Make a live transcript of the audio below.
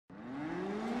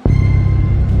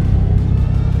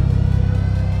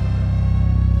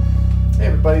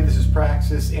everybody, this is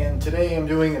Praxis, and today I'm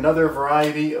doing another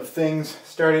variety of things.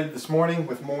 Started this morning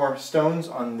with more stones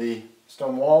on the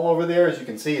stone wall over there. As you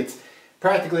can see, it's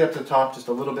practically up to the top, just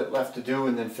a little bit left to do,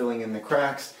 and then filling in the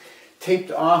cracks. Taped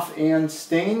off and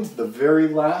stained the very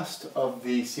last of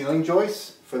the ceiling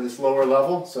joists for this lower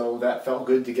level, so that felt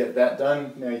good to get that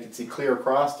done. Now you can see clear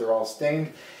across, they're all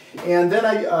stained. And then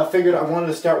I figured I wanted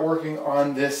to start working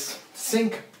on this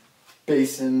sink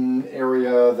basin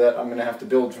area that I'm going to have to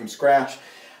build from scratch.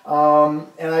 And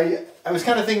I was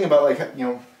kind of thinking about, like, you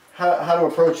know, how to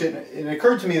approach it. And it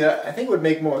occurred to me that I think it would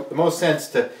make the most sense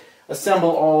to assemble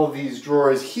all of these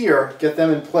drawers here, get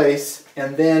them in place,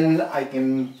 and then I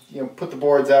can, you know, put the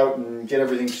boards out and get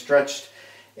everything stretched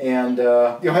and you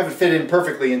know, have it fit in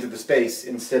perfectly into the space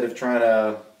instead of trying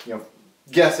to, you know,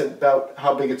 guess about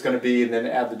how big it's going to be and then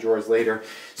add the drawers later.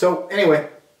 So anyway,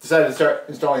 decided to start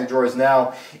installing the drawers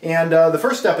now, and the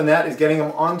first step in that is getting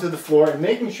them onto the floor and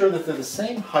making sure that they're the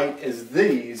same height as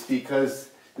these, because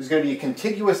there's going to be a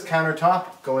contiguous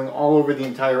countertop going all over the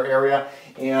entire area.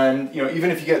 And you know,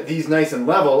 even if you get these nice and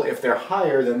level, if they're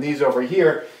higher than these over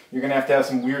here, you're going to have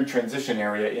some weird transition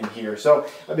area in here. So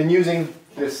I've been using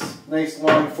this nice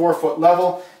long 4-foot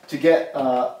level to get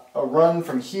a run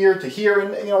from here to here,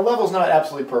 and you know, level's not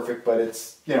absolutely perfect, but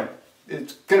it's, you know,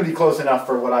 it's going to be close enough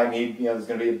for what I need. You know, there's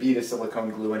going to be a bead of silicone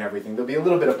glue and everything. There'll be a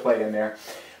little bit of play in there.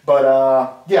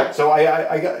 But yeah, so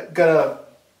I got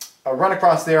a run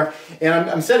across there, and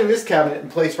I'm setting this cabinet in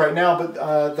place right now,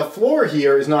 but the floor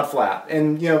here is not flat.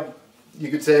 And you know, you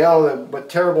could say, oh, what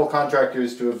terrible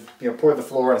contractors to have, you know, poured the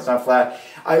floor and it's not flat.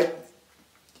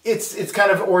 It's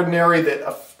kind of ordinary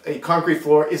that a concrete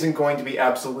floor isn't going to be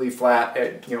absolutely flat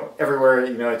at, you know, everywhere.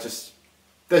 You know, it's just,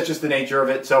 that's just the nature of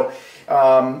it. So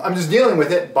I'm just dealing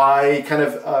with it by kind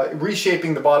of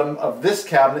reshaping the bottom of this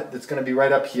cabinet that's going to be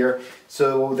right up here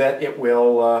so that it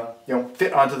will you know,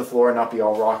 fit onto the floor and not be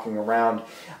all rocking around.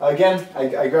 Again,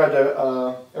 I grabbed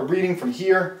a reading from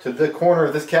here to the corner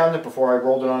of this cabinet before I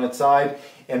rolled it on its side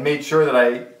and made sure that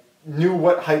I knew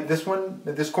what height this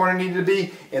corner needed to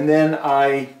be, and then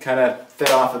I kind of fed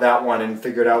off of that one and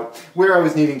figured out where I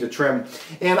was needing to trim.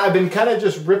 And I've been kind of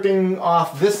just ripping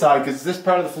off this side, because this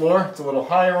part of the floor, it's a little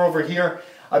higher over here.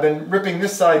 I've been ripping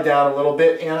this side down a little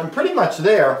bit, and I'm pretty much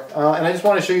there. And I just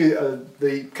want to show you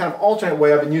the kind of alternate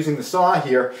way I've been using the saw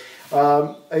here.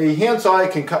 A hand saw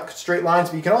can cut straight lines,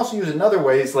 but you can also use another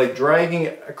ways, like dragging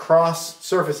it across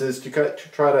surfaces to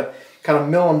try to kind of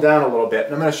mill them down a little bit.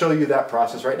 And I'm going to show you that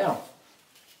process right now.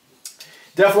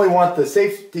 Definitely want the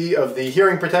safety of the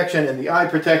hearing protection and the eye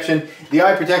protection. The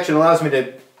eye protection allows me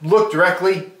to look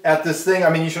directly at this thing. I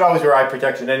mean, you should always wear eye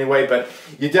protection anyway, but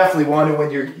you definitely want to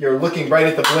when you're looking right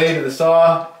at the blade of the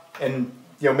saw and,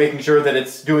 you know, making sure that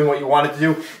it's doing what you want it to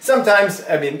do. Sometimes,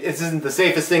 I mean, this isn't the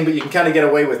safest thing, but you can kind of get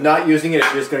away with not using it if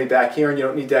you're just going to be back here and you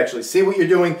don't need to actually see what you're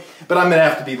doing. But I'm going to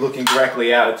have to be looking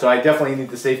directly at it, so I definitely need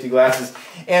the safety glasses.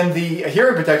 And the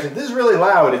hearing protection, this is really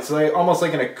loud. It's like, almost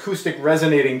like an acoustic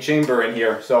resonating chamber in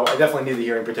here, so I definitely need the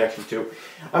hearing protection too.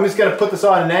 I'm just going to put this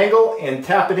on an angle and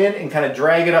tap it in and kind of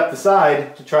drag it up the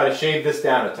side to try to shave this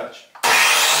down a touch.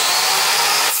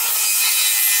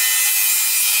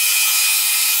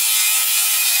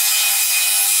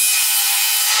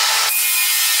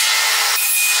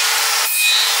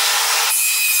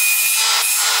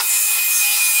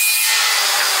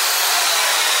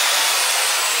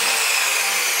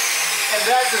 And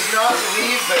that does not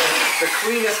leave the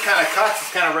cleanest kind of cuts.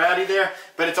 It's kind of ratty there,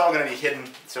 but it's all going to be hidden,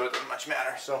 so it doesn't much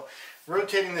matter. So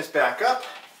rotating this back up,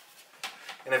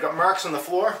 and I've got marks on the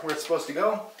floor where it's supposed to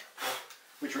go,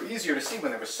 which were easier to see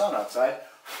when there was sun outside.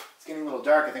 It's getting a little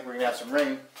dark. I think we're going to have some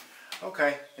rain.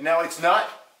 Okay, and now it's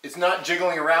not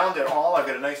jiggling around at all. I've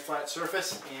got a nice flat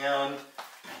surface, and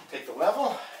take the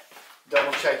level,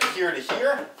 double check here to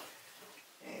here,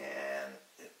 and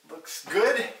it looks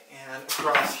good. And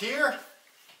across here,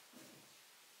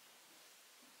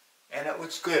 and it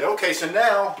looks good. Okay, so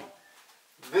now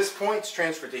this point's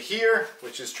transferred to here,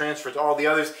 which is transferred to all the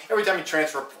others. Every time you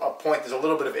transfer a point, there's a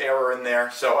little bit of error in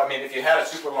there. So, I mean, if you had a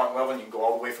super long level and you can go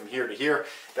all the way from here to here,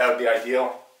 that would be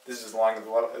ideal. This is the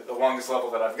longest level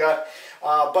that I've got.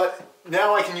 But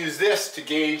now I can use this to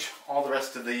gauge all the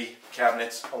rest of the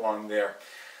cabinets along there.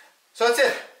 So that's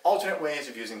it. Alternate ways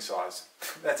of using saws.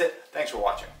 That's it. Thanks for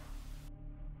watching.